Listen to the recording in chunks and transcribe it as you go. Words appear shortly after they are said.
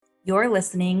You're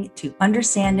listening to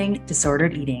Understanding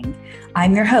Disordered Eating.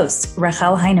 I'm your host,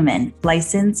 Rachel Heineman,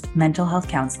 licensed mental health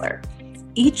counselor.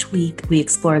 Each week, we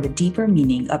explore the deeper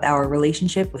meaning of our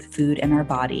relationship with food and our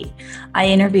body. I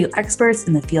interview experts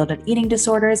in the field of eating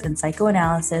disorders and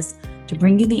psychoanalysis to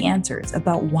bring you the answers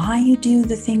about why you do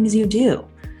the things you do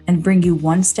and bring you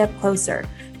one step closer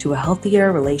to a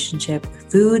healthier relationship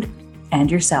with food and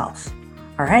yourself.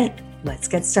 All right, let's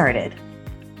get started.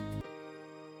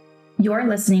 You're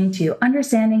listening to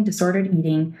Understanding Disordered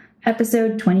Eating,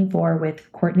 episode 24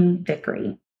 with Courtney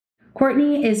Vickery.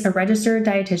 Courtney is a registered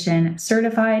dietitian,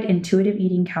 certified intuitive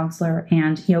eating counselor,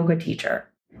 and yoga teacher.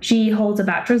 She holds a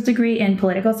bachelor's degree in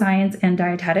political science and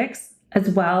dietetics, as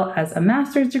well as a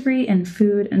master's degree in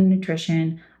food and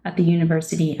nutrition at the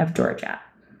University of Georgia.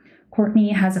 Courtney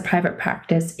has a private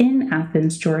practice in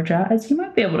Athens, Georgia, as you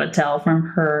might be able to tell from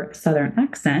her Southern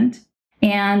accent,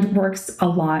 and works a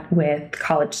lot with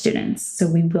college students. So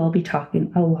we will be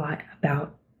talking a lot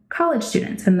about college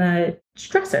students and the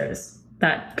stressors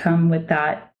that come with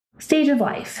that stage of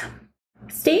life.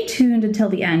 Stay tuned until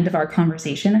the end of our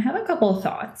conversation. I have a couple of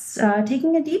thoughts,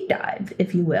 taking a deep dive,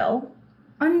 if you will,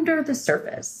 under the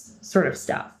surface sort of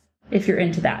stuff, if you're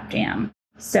into that jam.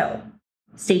 So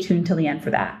stay tuned till the end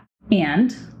for that.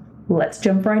 And let's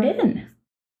jump right in.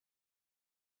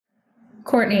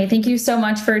 Courtney, thank you so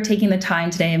much for taking the time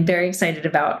today. I'm very excited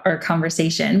about our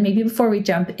conversation. Maybe before we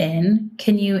jump in,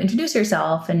 can you introduce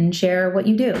yourself and share what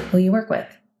you do, who you work with?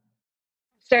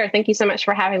 Sure. Thank you so much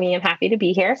for having me. I'm happy to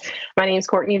be here. My name is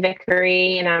Courtney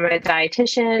Vickery, and I'm a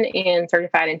dietitian and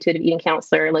certified intuitive eating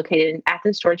counselor located in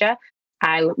Athens, Georgia.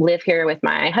 I live here with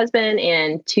my husband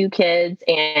and 2 kids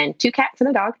and 2 cats and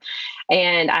a dog.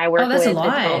 And I work with... Oh, that's a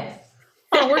lot.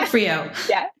 I'll work for you.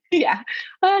 Yeah.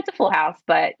 Well, it's a full house,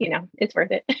 but it's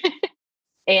worth it.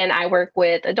 And I work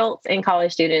with adults and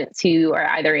college students who are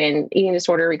either in eating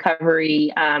disorder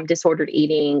recovery, disordered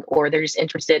eating, or they're just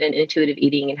interested in intuitive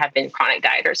eating and have been chronic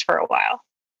dieters for a while.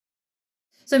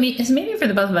 So maybe for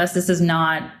the both of us, this is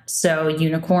not so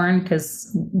unicorn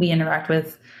because we interact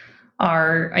with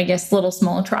our, little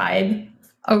small tribe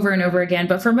over and over again.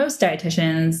 But for most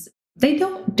dietitians, they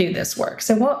don't do this work.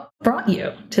 So what brought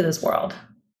you to this world?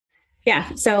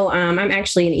 Yeah. So I'm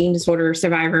actually an eating disorder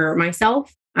survivor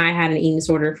myself. I had an eating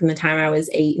disorder from the time I was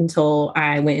 8 until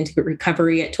I went into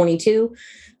recovery at 22.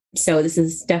 So this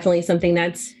is definitely something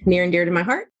that's near and dear to my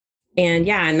heart. And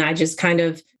I just kind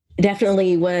of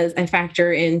definitely was a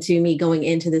factor into me going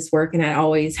into this work. And I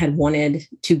always had wanted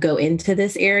to go into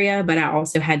this area, but I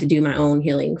also had to do my own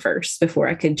healing first before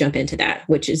I could jump into that,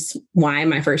 which is why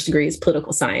my first degree is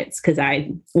political science, because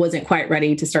I wasn't quite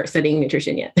ready to start studying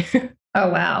nutrition yet. Oh,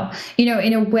 wow.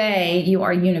 In a way, you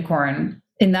are a unicorn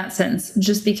in that sense,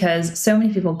 just because so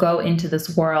many people go into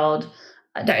this world,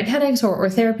 dietetics or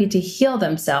therapy, to heal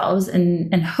themselves.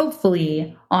 And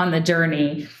hopefully on the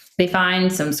journey, they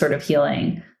find some sort of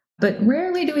healing. But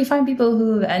rarely do we find people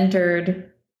who've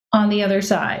entered on the other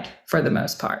side for the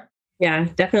most part. Yeah,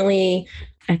 definitely,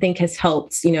 I think has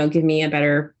helped, give me a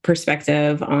better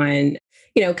perspective on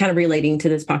kind of relating to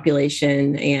this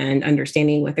population and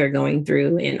understanding what they're going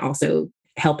through, and also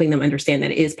helping them understand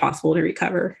that it is possible to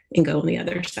recover and go on the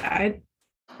other side.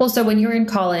 Well, so when you were in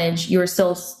college, you were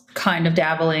still kind of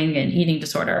dabbling in eating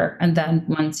disorder. And then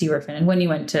once you were finished, when you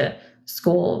went to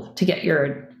school to get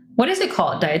your, what is it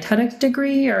called? Dietetics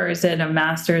degree? Or is it a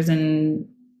master's in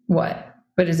what?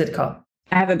 What is it called?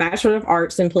 I have a Bachelor of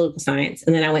Arts in Political Science,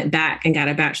 and then I went back and got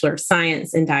a Bachelor of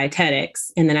Science in Dietetics,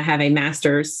 and then I have a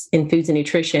Master's in Foods and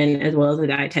Nutrition, as well as a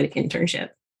dietetic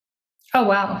internship. Oh,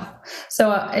 wow.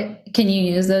 So can you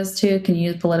use those two? Can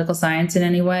you use political science in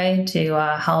any way to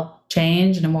help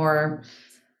change in a more,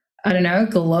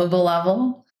 global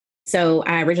level? So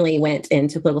I originally went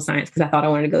into political science because I thought I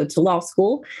wanted to go to law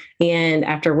school. And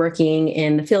after working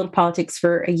in the field of politics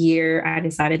for a year, I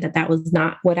decided that was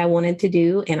not what I wanted to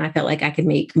do. And I felt like I could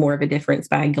make more of a difference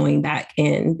by going back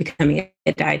and becoming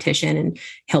a dietitian and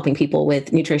helping people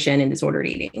with nutrition and disordered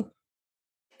eating.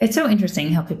 It's so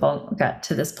interesting how people got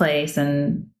to this place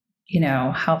and,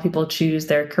 how people choose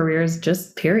their careers,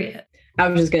 just period. I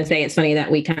was just going to say, it's funny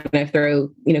that we kind of throw,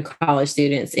 college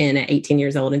students in at 18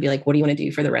 years old and be like, what do you want to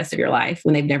do for the rest of your life,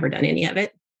 when they've never done any of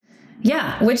it?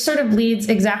 Yeah, which sort of leads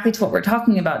exactly to what we're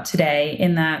talking about today,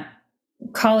 in that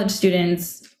college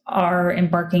students are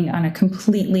embarking on a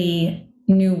completely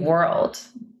new world.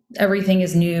 Everything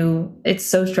is new. It's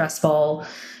so stressful.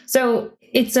 So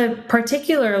it's a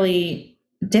particularly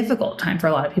difficult time for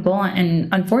a lot of people. And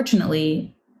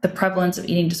unfortunately, the prevalence of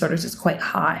eating disorders is quite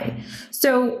high.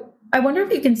 So I wonder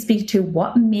if you can speak to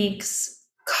what makes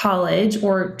college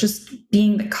or just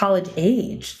being the college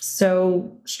age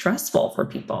so stressful for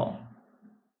people?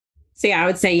 So yeah, I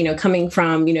would say, coming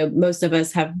from, most of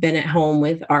us have been at home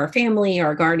with our family,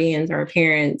 our guardians, our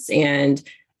parents, and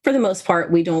for the most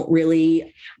part, we don't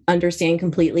really understand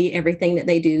completely everything that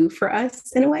they do for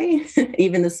us in a way,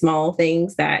 even the small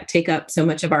things that take up so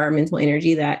much of our mental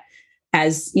energy that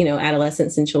as,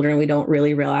 adolescents and children, we don't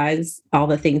really realize all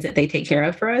the things that they take care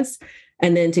of for us.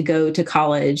 And then to go to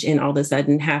college and all of a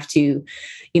sudden have to,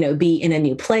 be in a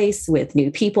new place with new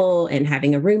people and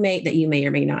having a roommate that you may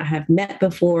or may not have met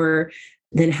before,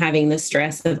 then having the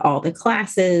stress of all the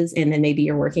classes, and then maybe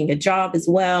you're working a job as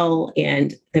well,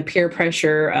 and the peer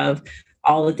pressure of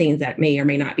all the things that may or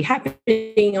may not be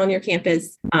happening on your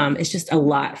campus. It's just a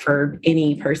lot for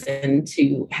any person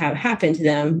to have happen to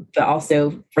them, but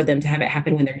also for them to have it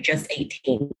happen when they're just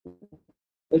 18,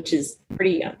 which is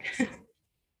pretty young.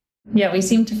 Yeah, we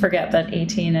seem to forget that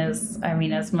 18 is,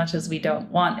 as much as we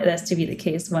don't want this to be the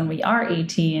case when we are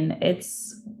 18,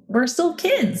 we're still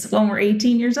kids when we're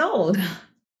 18 years old.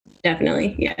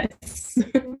 Definitely, yes.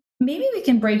 Maybe we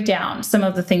can break down some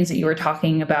of the things that you were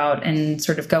talking about and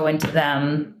sort of go into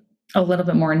them a little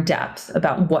bit more in depth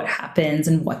about what happens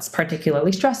and what's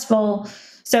particularly stressful.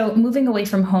 So moving away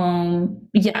from home,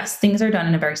 yes, things are done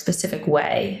in a very specific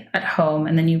way at home,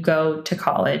 and then you go to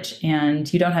college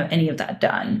and you don't have any of that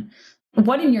done.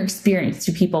 What, in your experience,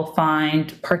 do people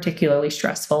find particularly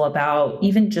stressful about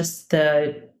even just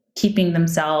the keeping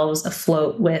themselves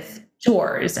afloat with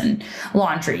chores and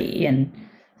laundry and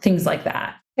things like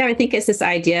that? Yeah, I think it's this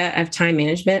idea of time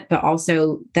management, but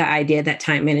also the idea that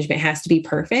time management has to be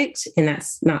perfect, and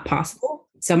that's not possible.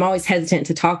 So I'm always hesitant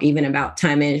to talk even about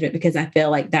time management because I feel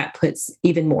like that puts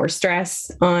even more stress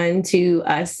onto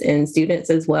us and students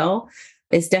as well.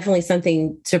 It's definitely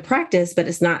something to practice, but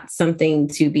it's not something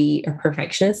to be a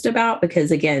perfectionist about because,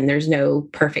 again, there's no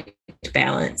perfect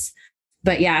balance.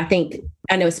 But yeah,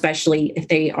 I know especially if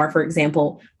they are, for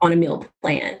example, on a meal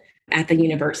plan at the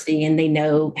university and they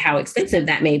know how expensive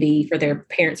that may be for their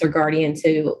parents or guardian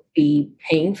to be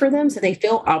paying for them. So they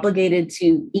feel obligated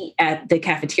to eat at the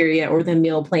cafeteria or the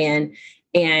meal plan.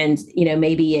 And,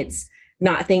 maybe it's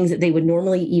not things that they would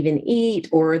normally even eat,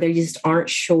 or they just aren't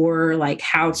sure like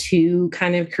how to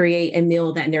kind of create a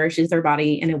meal that nourishes their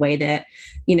body in a way that,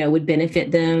 would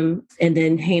benefit them. And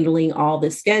then handling all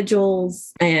the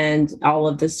schedules and all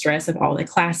of the stress of all the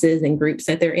classes and groups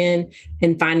that they're in,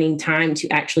 and finding time to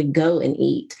actually go and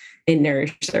eat and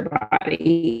nourish their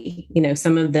body.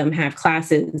 Some of them have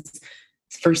classes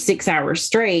for 6 hours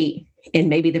straight, and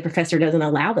maybe the professor doesn't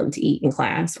allow them to eat in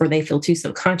class, or they feel too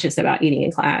self-conscious about eating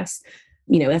in class.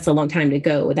 That's a long time to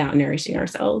go without nourishing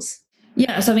ourselves.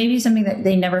 Yeah. So maybe something that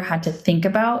they never had to think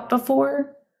about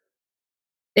before.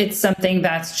 It's something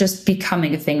that's just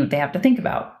becoming a thing that they have to think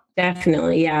about.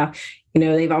 Definitely. Yeah.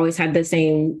 They've always had the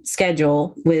same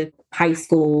schedule with high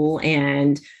school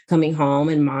and coming home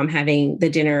and mom having the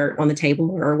dinner on the table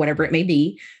or whatever it may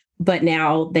be. But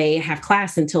now they have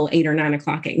class until 8 or 9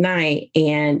 o'clock at night.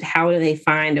 And how do they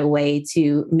find a way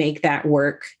to make that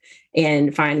work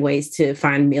and find ways to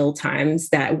find meal times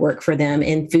that work for them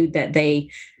and food that they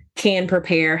can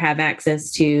prepare, have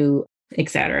access to,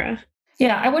 etc.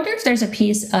 Yeah, I wonder if there's a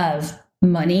piece of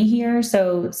money here.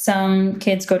 So some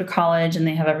kids go to college and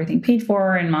they have everything paid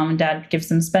for, and mom and dad gives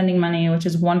them spending money, which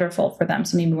is wonderful for them.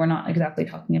 So maybe we're not exactly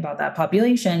talking about that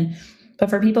population. But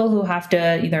for people who have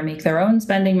to either make their own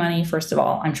spending money, first of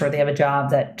all, I'm sure they have a job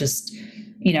that just,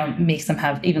 makes them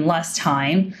have even less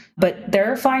time. But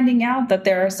they're finding out that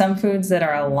there are some foods that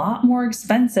are a lot more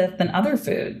expensive than other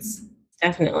foods.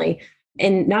 Definitely.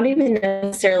 And not even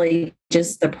necessarily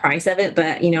just the price of it,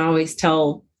 but,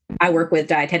 I work with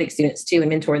dietetic students too and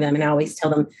mentor them. And I always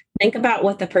tell them, think about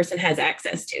what the person has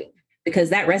access to, because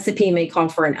that recipe may call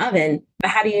for an oven, but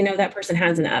how do you know that person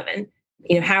has an oven?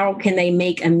 How can they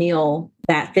make a meal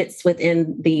that fits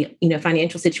within the,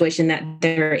 financial situation that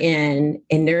they're in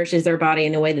and nourishes their body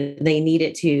in a way that they need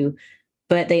it to,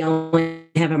 but they only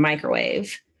have a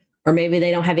microwave, or maybe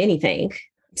they don't have anything.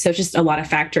 So it's just a lot of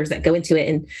factors that go into it.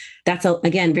 And that's,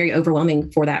 again, very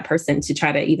overwhelming for that person to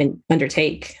try to even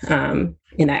undertake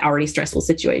in that already stressful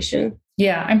situation.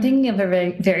 Yeah, I'm thinking of a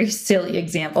very, very silly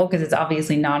example because it's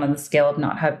obviously not on the scale of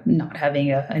not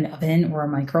having an oven or a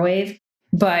microwave.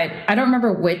 But I don't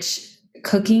remember which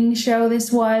cooking show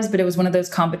this was, but it was one of those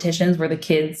competitions where the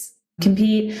kids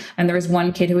compete. And there was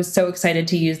one kid who was so excited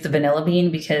to use the vanilla bean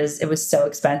because it was so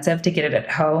expensive to get it at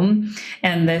home.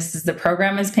 And the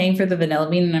program is paying for the vanilla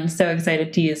bean. And I'm so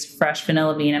excited to use fresh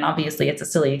vanilla bean. And obviously it's a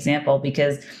silly example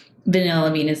because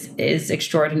vanilla bean is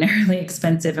extraordinarily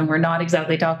expensive. And we're not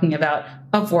exactly talking about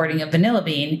avoiding a vanilla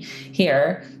bean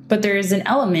here, but there is an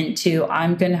element to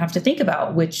I'm going to have to think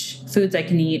about which foods I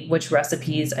can eat, which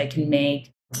recipes I can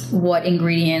make, what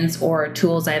ingredients or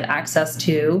tools I have access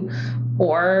to,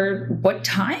 or what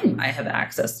time I have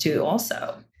access to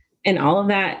also. And all of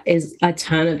that is a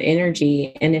ton of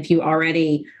energy. And if you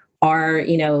already are,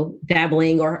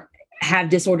 dabbling or have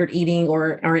disordered eating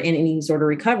or are in any disorder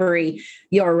recovery,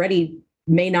 you already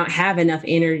may not have enough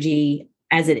energy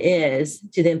as it is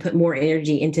to then put more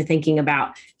energy into thinking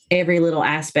about every little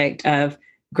aspect of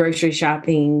grocery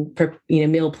shopping,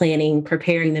 meal planning,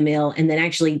 preparing the meal, and then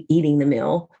actually eating the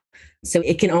meal. So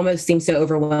it can almost seem so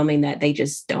overwhelming that they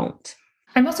just don't.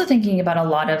 I'm also thinking about a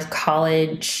lot of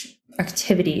college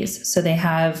activities. So they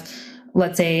have,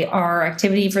 let's say our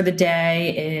activity for the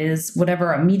day is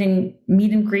whatever, a meet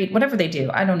and greet, whatever they do.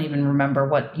 I don't even remember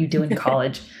what you do in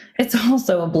college. It's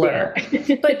also a blur.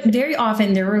 Yeah. But very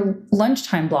often there were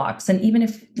lunchtime blocks. And even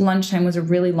if lunchtime was a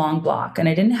really long block and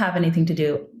I didn't have anything to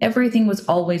do, everything was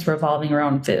always revolving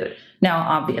around food. Now,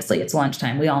 obviously, it's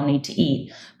lunchtime. We all need to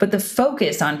eat. But the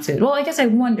focus on food, well, I guess I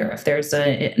wonder if there's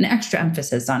an extra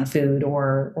emphasis on food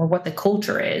or what the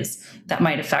culture is that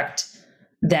might affect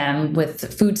them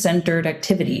with food-centered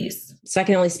activities. So I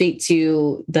can only speak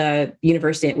to the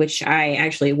university at which I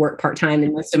actually work part-time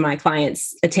and most of my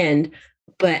clients attend.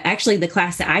 But actually, the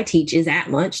class that I teach is at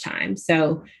lunchtime.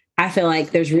 So I feel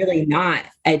like there's really not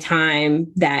a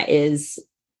time that is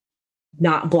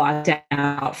not blocked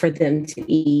out for them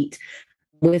to eat.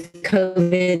 With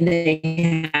COVID,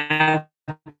 they have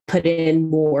put in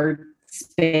more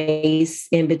space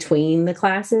in between the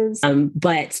classes,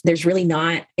 but there's really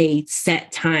not a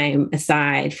set time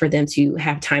aside for them to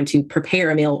have time to prepare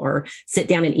a meal or sit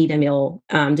down and eat a meal,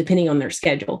 depending on their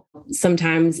schedule.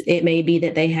 Sometimes it may be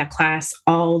that they have class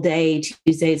all day,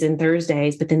 Tuesdays and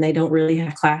Thursdays, but then they don't really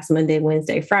have class Monday,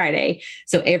 Wednesday, Friday.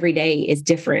 So every day is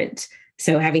different.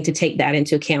 So having to take that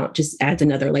into account just adds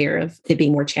another layer of it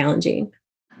being more challenging.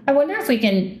 I wonder if we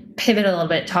can pivot a little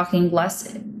bit, talking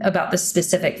less about the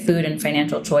specific food and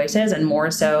financial choices and more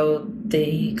so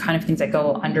the kind of things that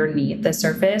go underneath the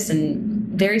surface,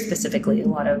 and very specifically a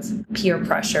lot of peer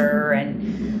pressure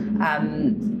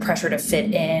and pressure to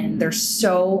fit in. There's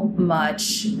so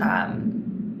much,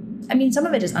 some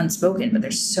of it is unspoken, but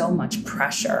there's so much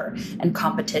pressure and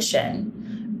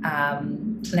competition.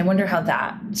 And I wonder how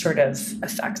that sort of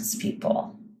affects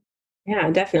people. Yeah,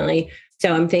 definitely.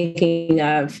 So I'm thinking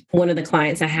of one of the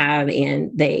clients I have,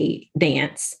 and they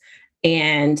dance,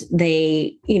 and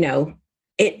they,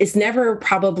 it's never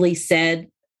probably said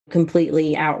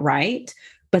completely outright,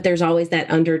 but there's always that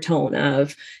undertone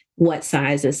of what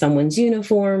size is someone's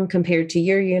uniform compared to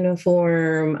your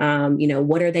uniform?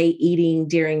 What are they eating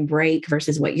during break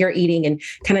versus what you're eating, and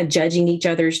kind of judging each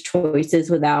other's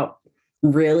choices without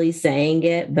really saying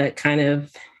it, but kind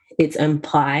of it's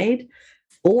implied.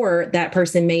 Or that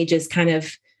person may just kind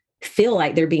of feel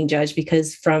like they're being judged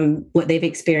because from what they've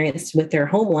experienced with their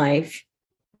home life,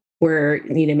 where,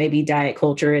 maybe diet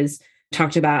culture is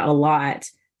talked about a lot,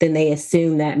 then they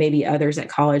assume that maybe others at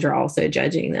college are also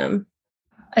judging them.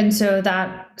 And so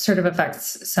that sort of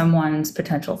affects someone's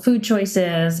potential food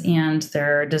choices and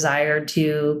their desire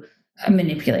to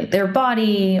manipulate their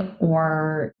body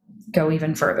or go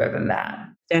even further than that.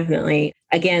 Definitely.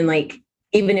 Again,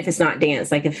 even if it's not dance,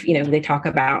 if, they talk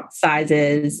about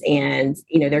sizes and,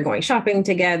 they're going shopping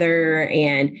together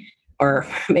or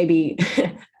maybe,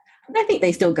 I think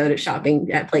they still go to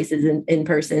shopping at places in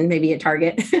person, maybe at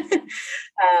Target.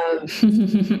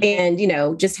 And,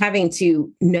 just having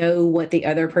to know what the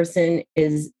other person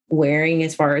is wearing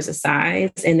as far as a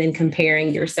size, and then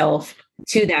comparing yourself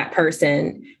to that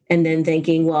person and then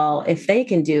thinking, well, if they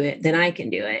can do it, then I can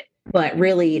do it. But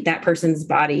really, that person's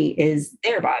body is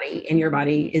their body, and your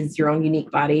body is your own unique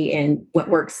body. And what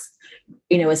works,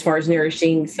 as far as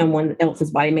nourishing someone else's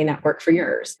body may not work for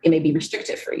yours. It may be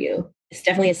restrictive for you. It's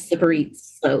definitely a slippery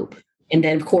slope. And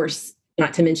then, of course,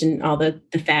 not to mention all the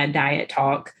fad diet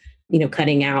talk,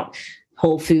 cutting out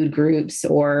whole food groups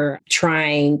or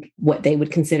trying what they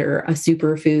would consider a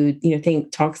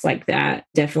superfood, talks like that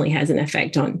definitely has an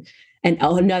effect on. And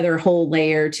another whole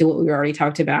layer to what we already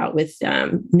talked about with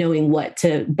knowing what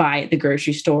to buy at the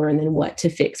grocery store and then what to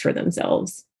fix for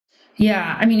themselves.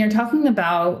 Yeah. You're talking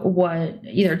about what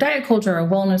either diet culture or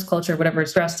wellness culture, whatever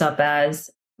it's dressed up as.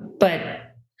 But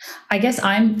I guess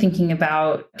I'm thinking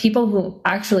about people who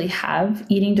actually have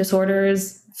eating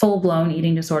disorders, full-blown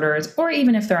eating disorders, or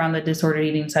even if they're on the disordered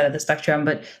eating side of the spectrum,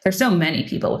 but there's so many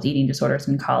people with eating disorders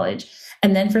in college.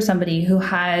 And then for somebody who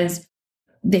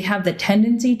they have the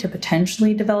tendency to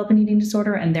potentially develop an eating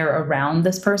disorder and they're around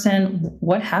this person,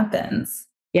 what happens?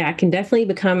 Yeah, it can definitely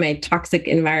become a toxic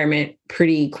environment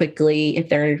pretty quickly if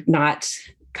they're not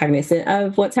cognizant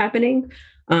of what's happening,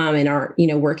 and aren't,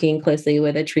 working closely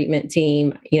with a treatment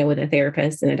team, with a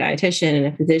therapist and a dietitian and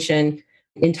a physician,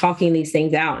 in talking these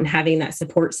things out and having that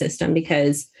support system.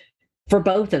 Because for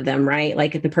both of them, right?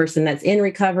 Like the person that's in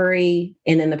recovery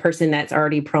and then the person that's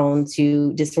already prone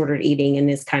to disordered eating and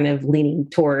is kind of leaning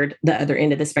toward the other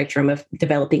end of the spectrum of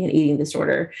developing an eating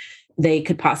disorder, they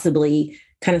could possibly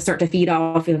kind of start to feed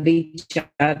off of each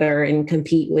other and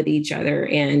compete with each other.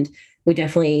 And we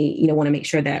definitely, want to make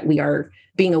sure that we are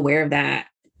being aware of that,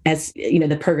 as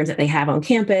the programs that they have on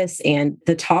campus and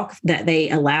the talk that they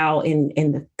allow in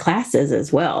the classes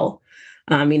as well.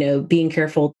 Being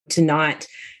careful to not.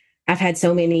 I've had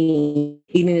so many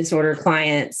eating disorder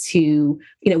clients who,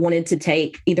 wanted to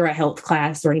take either a health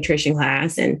class or a nutrition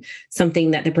class, and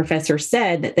something that the professor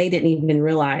said that they didn't even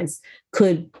realize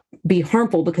could be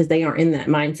harmful because they aren't in that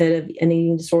mindset of an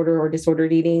eating disorder or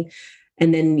disordered eating.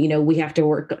 And then, we have to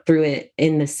work through it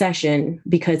in the session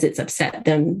because it's upset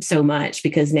them so much,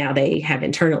 because now they have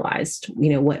internalized,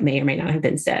 what may or may not have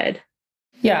been said.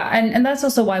 Yeah. And that's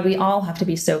also why we all have to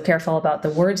be so careful about the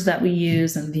words that we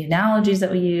use and the analogies that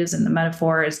we use and the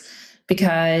metaphors,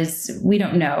 because we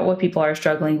don't know what people are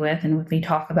struggling with. And when we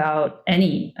talk about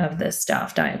any of this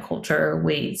stuff, diet culture,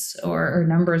 weights, or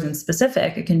numbers in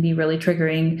specific, it can be really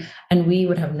triggering and we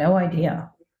would have no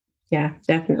idea. Yeah,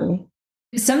 definitely.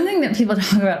 Something that people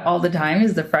talk about all the time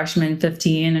is the freshman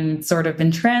 15, and it's sort of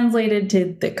been translated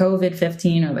to the COVID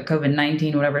 15 or the COVID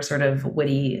 19, whatever sort of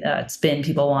witty spin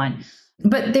people want.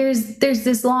 But there's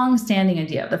this long-standing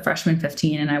idea of the freshman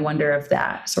 15, and I wonder if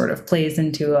that sort of plays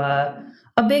into a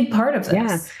big part of this.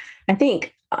 Yeah, I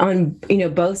think on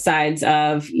both sides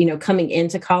of coming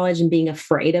into college and being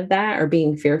afraid of that or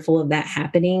being fearful of that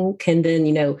happening can then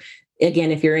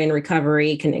again, if you're in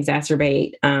recovery, can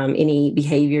exacerbate any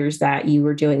behaviors that you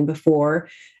were doing before.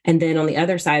 And then on the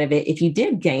other side of it, if you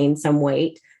did gain some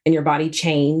weight and your body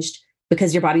changed,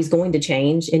 because your body's going to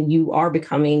change and you are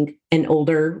becoming an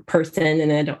older person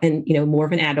and more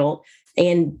of an adult,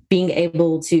 and being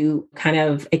able to kind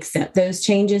of accept those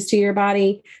changes to your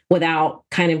body without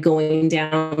kind of going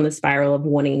down the spiral of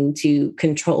wanting to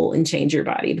control and change your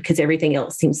body because everything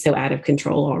else seems so out of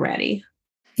control already.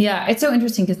 Yeah, it's so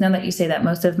interesting because now that you say that,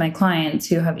 most of my clients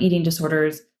who have eating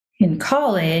disorders in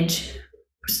college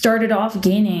started off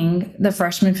gaining the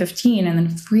freshman 15 and then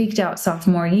freaked out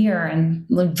sophomore year and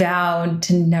vowed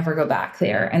to never go back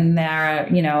there. And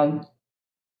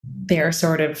they're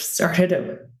sort of started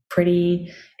a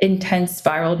pretty intense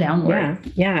spiral downward.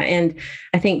 Yeah. And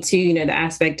I think too, the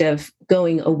aspect of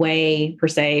going away per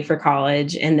se for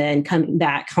college and then coming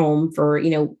back home for,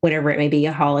 whatever it may be,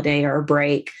 a holiday or a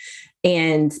break.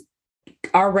 And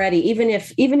already, even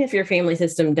if your family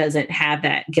system doesn't have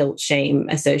that guilt, shame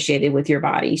associated with your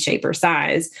body shape or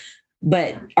size,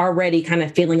 but already kind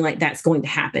of feeling like that's going to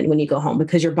happen when you go home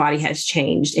because your body has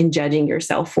changed and judging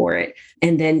yourself for it.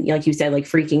 And then, like you said, like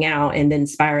freaking out and then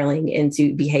spiraling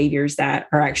into behaviors that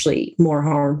are actually more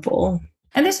harmful.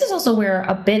 And this is also where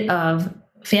a bit of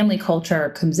family culture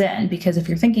comes in, because if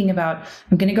you're thinking about,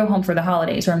 I'm going to go home for the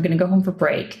holidays or I'm going to go home for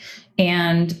break,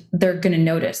 and they're going to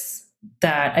notice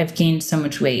that I've gained so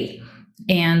much weight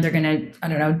and they're going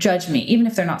to, judge me, even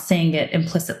if they're not saying it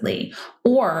implicitly.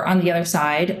 Or on the other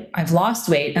side, I've lost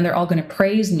weight and they're all going to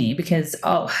praise me because,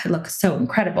 I look so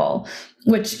incredible,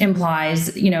 which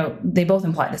implies, they both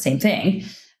imply the same thing,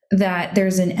 that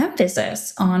there's an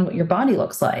emphasis on what your body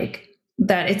looks like.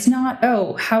 That it's not,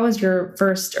 how was your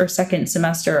first or second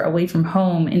semester away from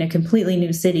home in a completely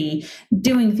new city,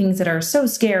 doing things that are so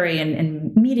scary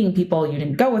and meeting people you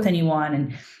didn't go with anyone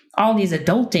and all these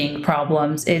adulting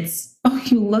problems. It's,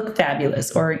 you look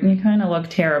fabulous or you kind of look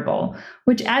terrible,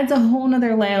 which adds a whole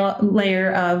nother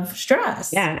layer of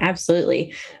stress. Yeah,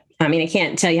 absolutely. I mean, I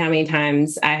can't tell you how many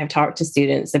times I have talked to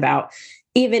students about,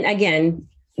 even again,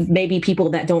 maybe people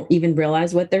that don't even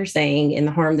realize what they're saying and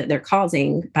the harm that they're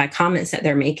causing by comments that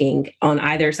they're making on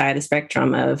either side of the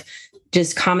spectrum of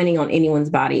just commenting on anyone's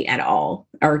body at all,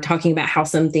 or talking about how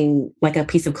something like a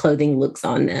piece of clothing looks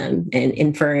on them and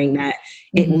inferring that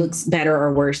it looks better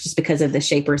or worse just because of the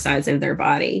shape or size of their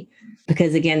body.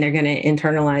 Because again, they're going to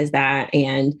internalize that.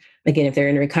 And again, if they're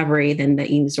in recovery, then the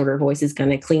eating disorder voice is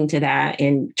going to cling to that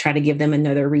and try to give them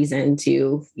another reason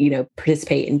to,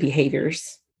 participate in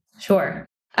behaviors. Sure.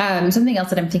 Something else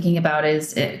that I'm thinking about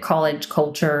is college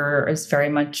culture is very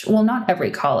much, well, not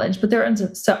every college, but there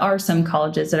are some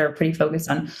colleges that are pretty focused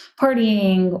on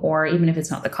partying, or even if it's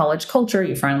not the college culture,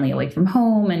 you're finally away from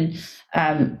home. And,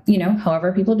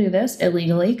 however people do this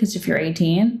illegally, because if you're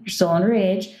 18, you're still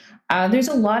underage, there's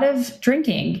a lot of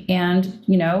drinking and,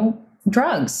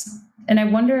 drugs. And I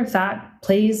wonder if that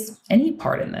plays any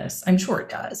part in this. I'm sure it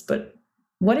does, but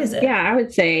what is it? Yeah, I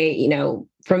would say,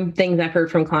 from things I've heard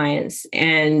from clients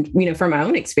and, from my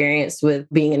own experience with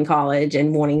being in college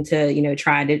and wanting to,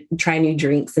 try new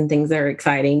drinks and things that are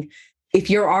exciting. If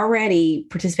you're already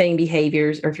participating in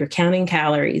behaviors or if you're counting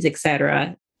calories, et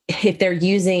cetera, if they're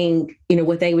using,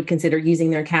 what they would consider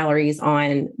using their calories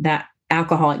on that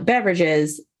alcoholic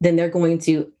beverages, then they're going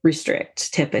to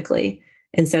restrict typically.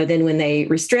 And so then when they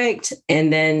restrict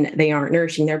and then they aren't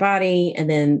nourishing their body and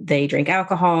then they drink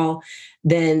alcohol,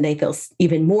 then they feel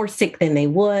even more sick than they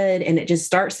would. And it just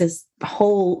starts this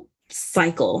whole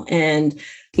cycle. And,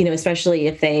 especially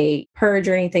if they purge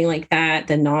or anything like that,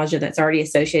 the nausea that's already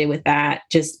associated with that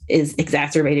just is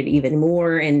exacerbated even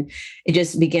more. And it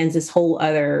just begins this whole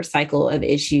other cycle of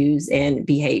issues and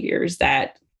behaviors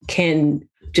that can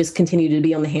just continue to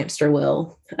be on the hamster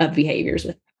wheel of behaviors.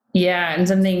 Yeah. And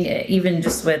something even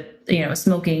just with,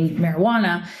 smoking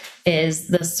marijuana is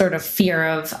this sort of fear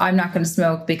of I'm not going to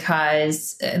smoke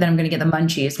because then I'm going to get the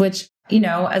munchies, which,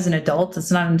 as an adult,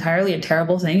 it's not entirely a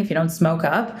terrible thing if you don't smoke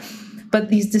up. But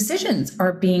these decisions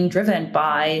are being driven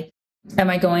by, am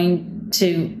I going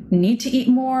to need to eat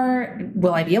more?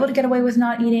 Will I be able to get away with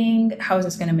not eating? How is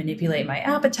this going to manipulate my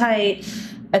appetite,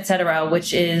 et cetera,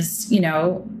 which is,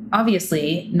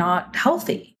 obviously not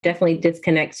healthy. Definitely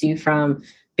disconnects you from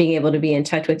being able to be in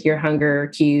touch with your hunger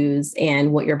cues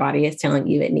and what your body is telling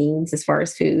you it needs as far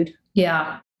as food.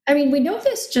 Yeah. I mean, we know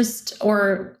this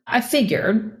I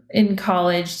figured in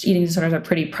college, eating disorders are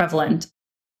pretty prevalent.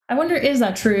 I wonder, is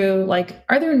that true? Like,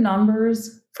 are there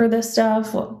numbers for this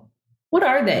stuff? What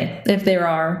are they, if there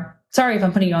are? Sorry if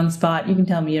I'm putting you on the spot. You can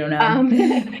tell me you don't know.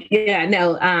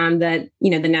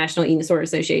 The National Eating Disorder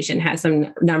Association has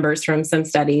some numbers from some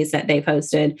studies that they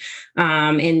posted.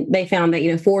 And they found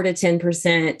that, 4 to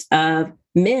 10% of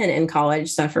men in college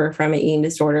suffer from an eating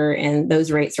disorder, and those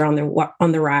rates are on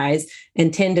the rise.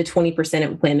 And 10 to 20%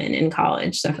 of women in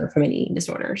college suffer from an eating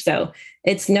disorder. So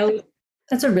it's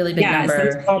that's a really big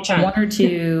number. 1 or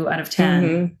 2 out of 10.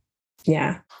 Mm-hmm.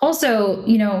 Yeah. Also,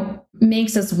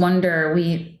 makes us wonder,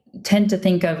 we tend to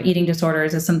think of eating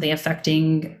disorders as something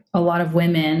affecting a lot of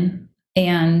women.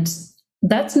 And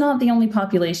that's not the only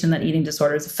population that eating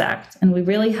disorders affect. And we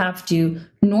really have to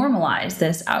normalize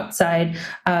this outside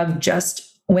of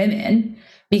just women,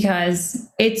 because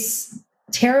it's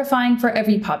terrifying for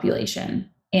every population.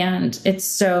 And it's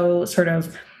so sort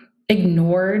of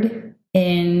ignored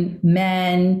in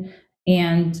men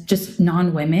and just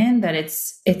non-women that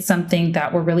it's something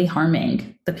that we're really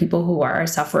harming the people who are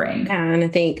suffering. And I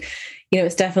think,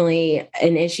 it's definitely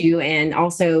an issue, and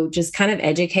also just kind of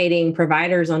educating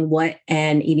providers on what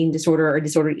an eating disorder or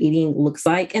disordered eating looks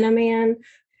like in a man,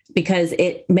 because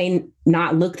it may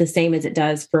not look the same as it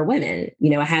does for women.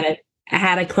 I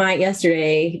had a client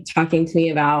yesterday talking to me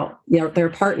about their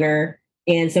partner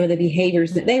and some of the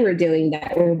behaviors that they were doing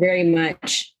that were very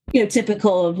much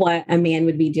typical of what a man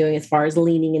would be doing as far as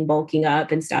leaning and bulking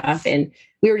up and stuff. And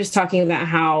we were just talking about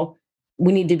how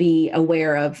we need to be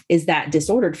aware of, is that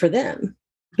disordered for them?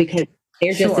 Because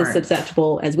they're just as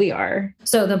susceptible as we are.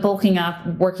 So the bulking up,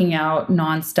 working out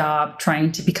nonstop,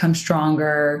 trying to become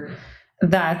stronger,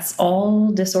 that's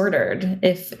all disordered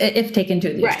if taken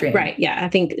to the extreme. Right. Yeah. I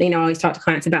think, I always talk to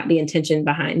clients about the intention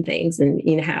behind things and,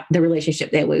 how the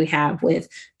relationship that we have with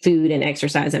food and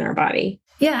exercise in our body.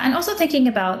 Yeah. And also thinking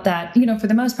about that, for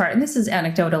the most part, and this is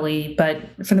anecdotally, but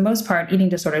for the most part, eating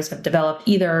disorders have developed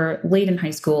either late in high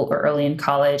school or early in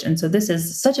college. And so this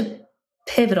is such a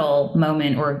pivotal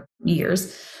moment or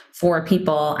years for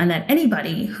people, and that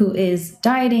anybody who is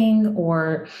dieting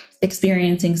or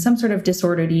experiencing some sort of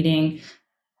disordered eating,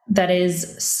 that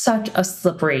is such a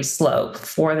slippery slope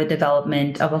for the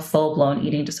development of a full-blown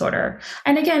eating disorder.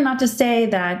 And again, not to say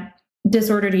that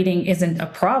disordered eating isn't a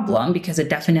problem, because it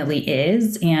definitely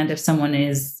is. And if someone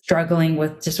is struggling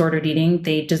with disordered eating,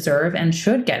 they deserve and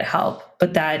should get help.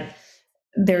 But that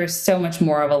there's so much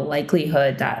more of a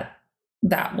likelihood that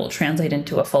that will translate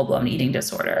into a full-blown eating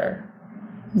disorder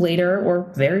later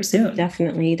or very soon.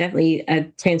 Definitely a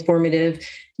transformative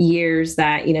years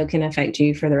that, can affect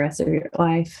you for the rest of your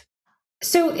life.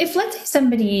 So if, let's say,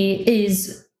 somebody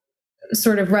is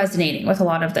sort of resonating with a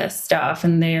lot of this stuff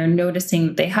and they're noticing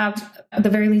that they have, at the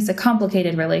very least, a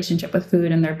complicated relationship with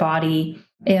food and their body,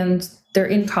 and they're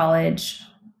in college,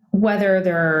 whether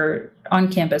they're on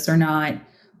campus or not,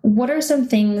 what are some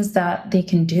things that they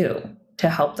can do to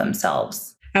help themselves?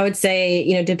 I would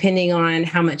say, depending on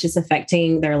how much it's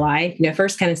affecting their life,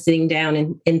 first kind of sitting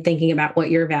down and thinking about what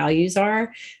your values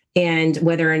are. and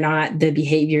whether or not the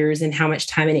behaviors and how much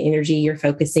time and energy you're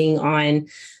focusing on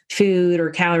food or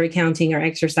calorie counting or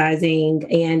exercising,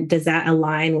 and does that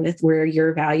align with where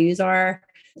your values are?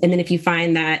 And then if you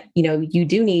find that, you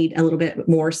do need a little bit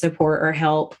more support or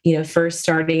help, first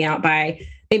starting out by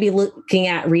maybe looking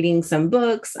at reading some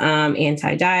books,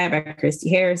 Anti-Diet by Christy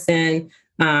Harrison.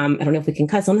 I don't know if we can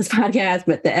cuss on this podcast,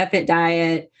 but The Effort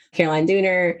Diet, Caroline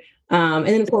Dooner. And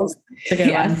then of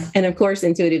course,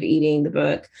 Intuitive Eating, the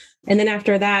book. And then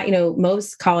after that,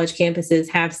 most college campuses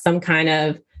have some kind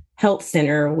of health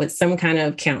center with some kind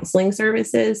of counseling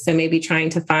services. So maybe trying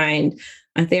to find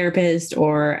a therapist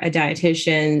or a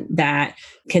dietitian that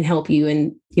can help you.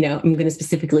 And, I'm going to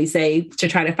specifically say to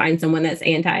try to find someone that's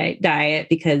anti-diet,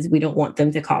 because we don't want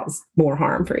them to cause more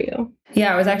harm for you.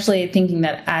 Yeah, I was actually thinking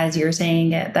that as you're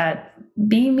saying it, that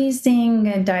maybe seeing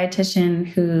a dietitian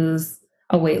who's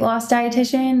a weight loss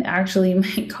dietitian actually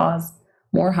might cause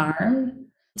more harm.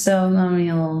 So that'll be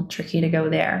a little tricky to go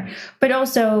there. But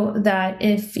also that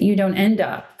if you don't end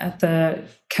up at the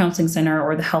counseling center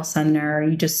or the health center,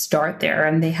 you just start there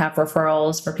and they have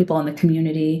referrals for people in the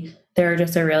community. They're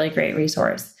just a really great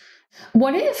resource.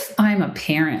 What if I'm a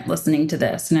parent listening to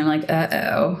this and I'm like,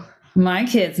 uh-oh, my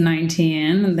kid's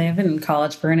 19 and they've been in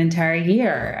college for an entire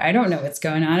year. I don't know what's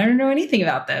going on. I don't know anything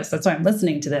about this. That's why I'm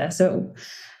listening to this. So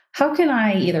how can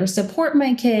I either support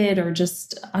my kid or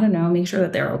just, make sure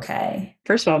that they're okay?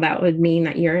 First of all, that would mean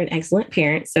that you're an excellent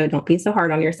parent. So don't be so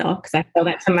hard on yourself, because I feel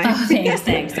that to my thanks.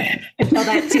 I tell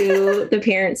that to the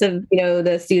parents of,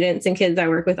 the students and kids I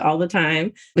work with all the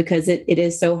time, because it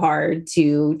is so hard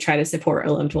to try to support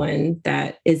a loved one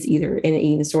that is either in an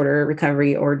eating disorder,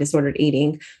 recovery, or disordered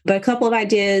eating. But a couple of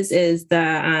ideas is the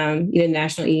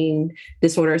National Eating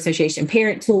Disorder Association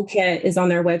Parent Toolkit is on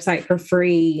their website for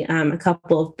free. A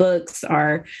couple of books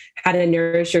are How to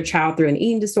Nourish Your Child Through an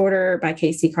Eating Disorder by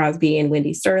Casey Crosby and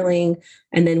Wendy Sterling.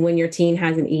 And then When Your Teen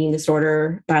Has an Eating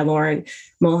Disorder by Lauren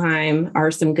Mulheim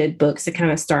are some good books to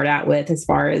kind of start out with as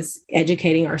far as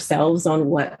educating ourselves on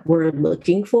what we're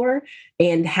looking for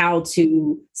and how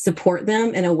to support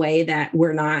them in a way that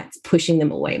we're not pushing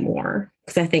them away more.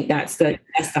 Because I think that's the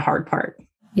hard part.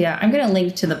 Yeah, I'm going to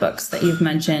link to the books that you've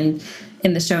mentioned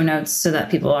in the show notes so that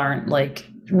people aren't like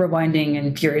rewinding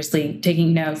and furiously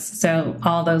taking notes. So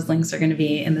all those links are going to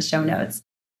be in the show notes.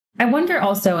 I wonder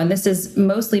also, and this is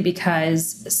mostly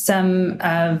because some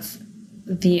of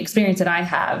the experience that I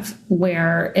have,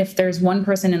 where if there's one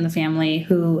person in the family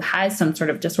who has some sort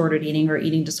of disordered eating or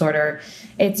eating disorder,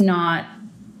 it's not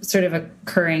sort of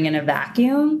occurring in a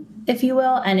vacuum, if you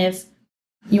will. And if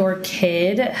your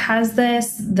kid has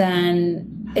this,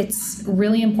 then it's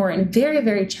really important, very,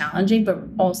 very challenging, but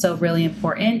also really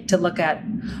important to look at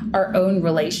our own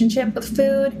relationship with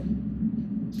food.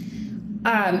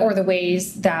 Or the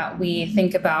ways that we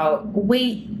think about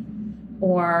weight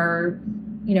or,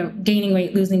 gaining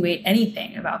weight, losing weight,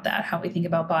 anything about that, how we think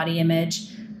about body image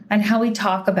and how we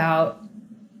talk about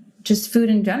just food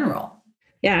in general.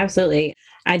 Yeah, absolutely.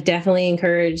 I definitely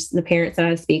encourage the parents that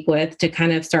I speak with to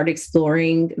kind of start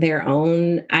exploring their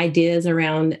own ideas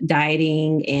around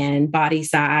dieting and body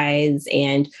size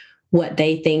and what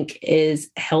they think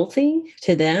is healthy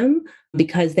to them,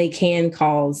 because they can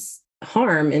cause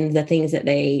harm in the things that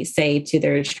they say to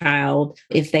their child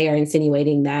if they are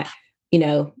insinuating that,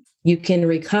 you can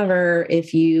recover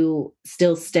if you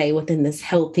still stay within this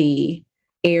healthy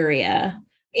area.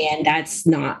 And that's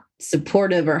not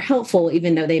supportive or helpful,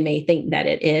 even though they may think that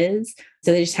it is.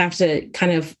 So they just have to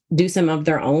kind of do some of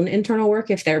their own internal work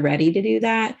if they're ready to do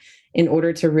that in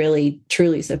order to really,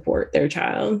 truly support their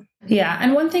child. Yeah.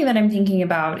 And one thing that I'm thinking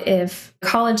about, if a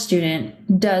college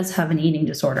student does have an eating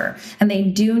disorder and they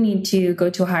do need to go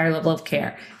to a higher level of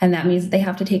care, and that means they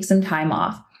have to take some time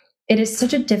off, it is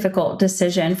such a difficult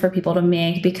decision for people to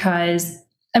make because,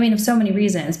 of so many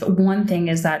reasons. But one thing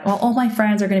is that, all my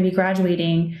friends are going to be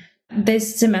graduating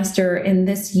this semester in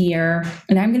this year,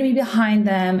 and I'm going to be behind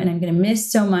them and I'm going to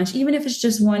miss so much, even if it's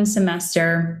just one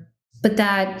semester. But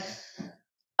that,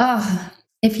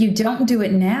 if you don't do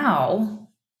it now,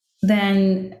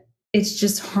 then it's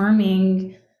just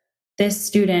harming this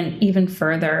student even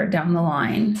further down the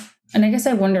line. And I guess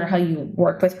I wonder how you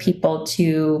work with people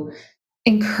to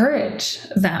encourage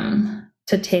them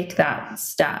to take that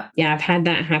step. Yeah, I've had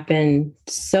that happen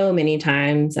so many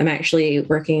times. I'm actually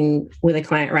working with a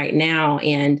client right now,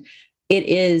 and it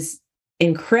is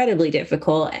incredibly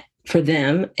difficult for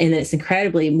them. And it's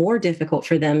incredibly more difficult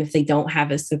for them if they don't have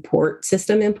a support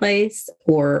system in place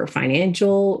or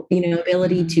financial,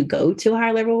 ability to go to a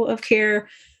higher level of care.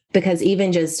 Because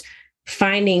even just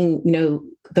finding,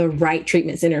 the right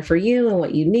treatment center for you and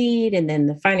what you need, and then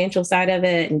the financial side of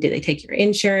it, and do they take your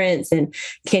insurance, and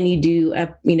can you do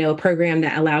a program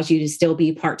that allows you to still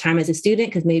be part-time as a student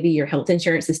because maybe your health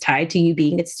insurance is tied to you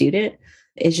being a student.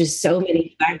 It's just so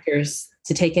many factors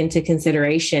to take into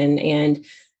consideration. And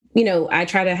I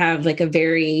try to have like a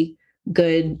very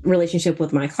good relationship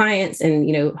with my clients,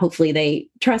 and hopefully they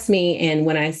trust me. And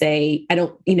when I say, I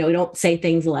don't say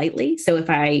things lightly. So if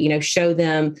I show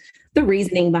them the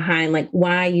reasoning behind like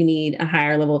why you need a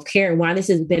higher level of care and why this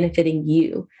is benefiting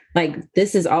you, like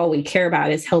this is all we care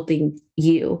about, is helping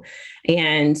you.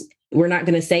 And we're not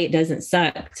going to say it doesn't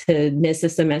suck to miss a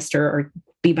semester or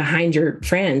be behind your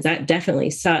friends. That definitely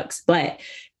sucks, but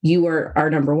you are our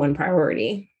number one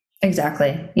priority.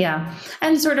 Exactly. Yeah.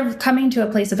 And sort of coming to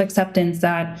a place of acceptance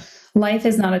that life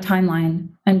is not a timeline.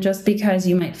 And just because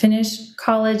you might finish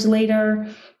college later,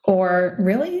 or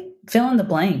really fill in the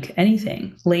blank,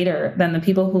 anything later than the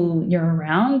people who you're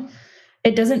around,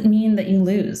 it doesn't mean that you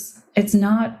lose. It's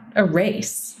not a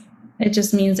race. It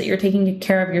just means that you're taking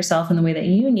care of yourself in the way that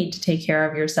you need to take care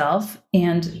of yourself.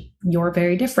 And you're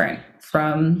very different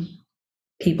from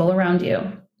people around you.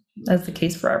 That's the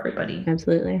case for everybody.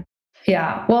 Absolutely.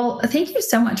 Yeah. Well, thank you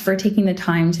so much for taking the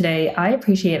time today. I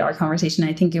appreciate our conversation.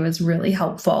 I think it was really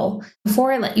helpful.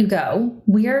 Before I let you go,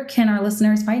 where can our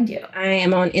listeners find you? I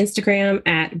am on Instagram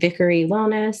at Vickery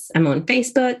Wellness. I'm on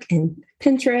Facebook and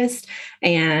Pinterest.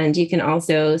 And you can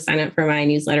also sign up for my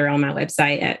newsletter on my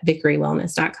website at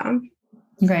vickerywellness.com.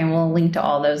 Okay. And we'll link to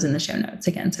all those in the show notes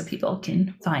again, so people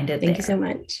can find it. Thank you so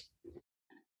much.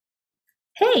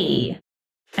 Hey,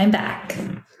 I'm back.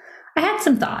 I had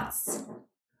some thoughts.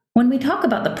 When we talk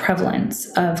about the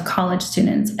prevalence of college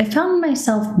students, I found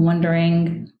myself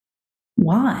wondering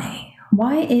why?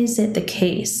 Why is it the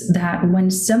case that when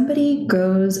somebody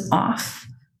goes off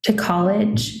to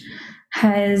college,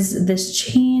 has this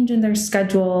change in their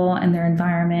schedule and their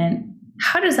environment,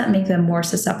 how does that make them more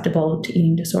susceptible to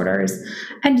eating disorders?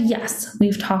 And yes,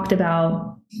 we've talked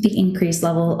about the increased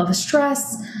level of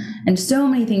stress and so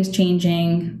many things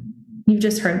changing. You've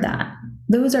just heard that.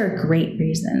 Those are great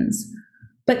reasons.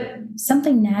 But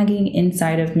something nagging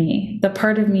inside of me, the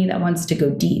part of me that wants to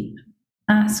go deep,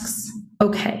 asks,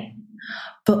 okay,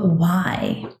 but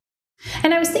why?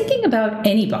 And I was thinking about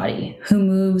anybody who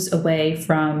moves away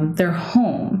from their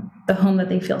home, the home that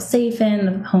they feel safe in,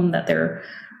 the home that their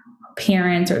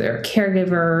parents or their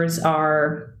caregivers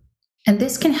are. And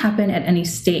this can happen at any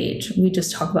stage. We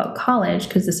just talk about college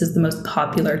because this is the most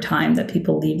popular time that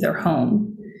people leave their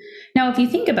home. Now, if you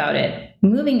think about it,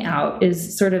 moving out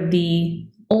is sort of the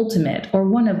ultimate, or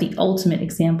one of the ultimate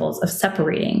examples of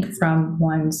separating from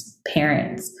one's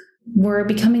parents. We're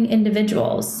becoming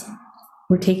individuals.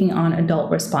 We're taking on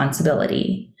adult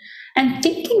responsibility. And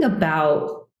thinking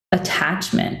about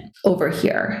attachment over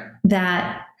here,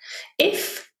 that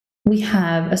if we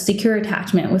have a secure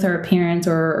attachment with our parents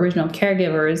or original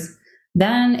caregivers,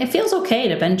 then it feels okay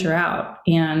to venture out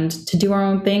and to do our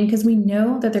own thing because we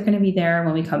know that they're going to be there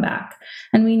when we come back.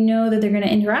 And we know that they're going to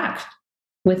interact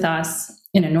with us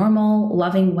in a normal,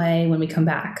 loving way when we come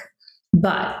back.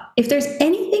 But if there's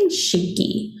anything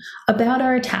shaky about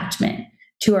our attachment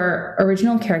to our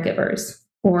original caregivers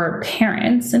or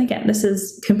parents, and again, this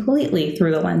is completely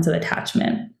through the lens of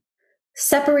attachment,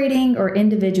 separating or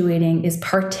individuating is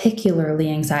particularly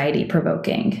anxiety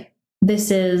provoking.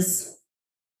 This is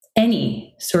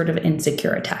any sort of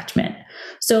insecure attachment.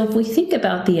 So if we think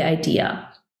about the idea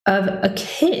of a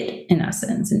kid, in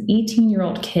essence, an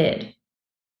 18-year-old kid,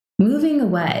 moving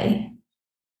away,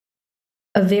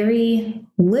 a very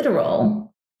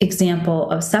literal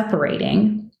example of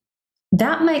separating,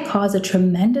 that might cause a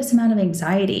tremendous amount of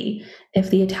anxiety if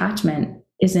the attachment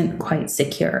isn't quite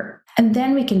secure. And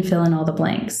then we can fill in all the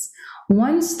blanks.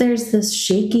 Once there's this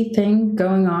shaky thing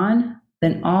going on,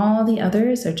 then all the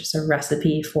others are just a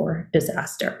recipe for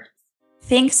disaster.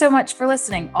 Thanks so much for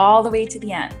listening all the way to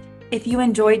the end. If you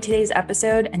enjoyed today's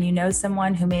episode and you know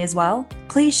someone who may as well,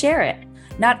 please share it.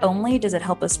 Not only does it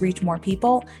help us reach more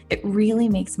people, it really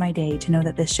makes my day to know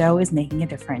that this show is making a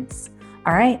difference.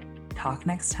 All right, talk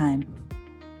next time.